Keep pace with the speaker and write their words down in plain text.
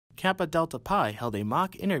Kappa Delta Pi held a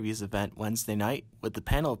mock interviews event Wednesday night with the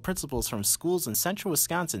panel of principals from schools in central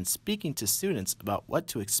Wisconsin speaking to students about what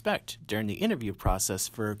to expect during the interview process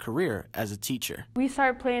for a career as a teacher. We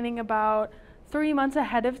start planning about 3 months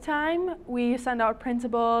ahead of time. We send out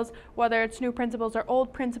principals, whether it's new principals or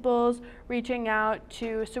old principals, reaching out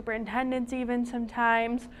to superintendents even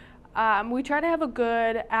sometimes. We try to have a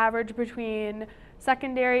good average between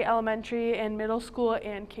secondary, elementary, and middle school,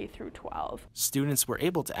 and K through 12. Students were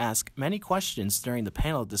able to ask many questions during the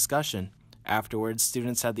panel discussion. Afterwards,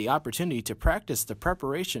 students had the opportunity to practice the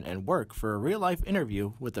preparation and work for a real-life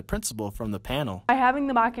interview with the principal from the panel. By having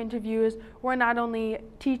the mock interviews, we're not only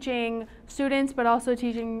teaching students, but also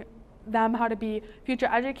teaching them how to be future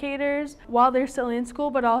educators while they're still in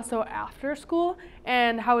school, but also after school,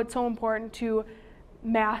 and how it's so important to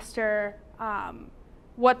master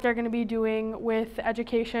what they're going to be doing with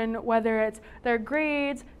education, whether it's their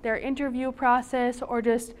grades, their interview process, or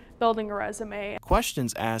just building a resume.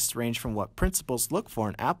 Questions asked range from what principals look for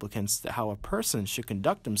in applicants to how a person should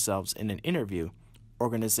conduct themselves in an interview.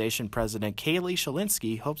 Organization President Kaylee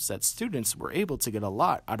Shalinsky hopes that students were able to get a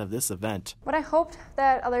lot out of this event. What I hoped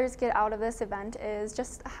that others get out of this event is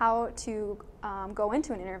just how to go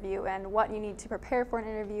into an interview and what you need to prepare for an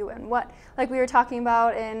interview, and what, like we were talking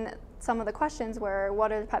about in some of the questions, were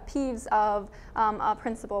what are the pet peeves of a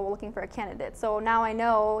principal looking for a candidate. So now I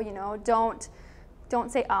know, don't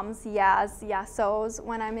say ums, yes, sos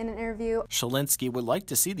when I'm in an interview. Shalinsky would like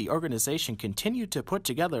to see the organization continue to put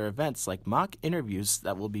together events like mock interviews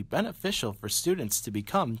that will be beneficial for students to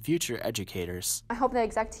become future educators. I hope the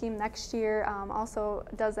exec team next year also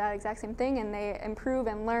does that exact same thing, and they improve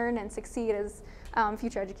and learn and succeed as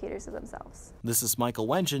future educators of themselves. This is Michael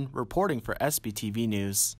Wengrzyn reporting for SBTV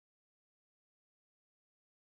News.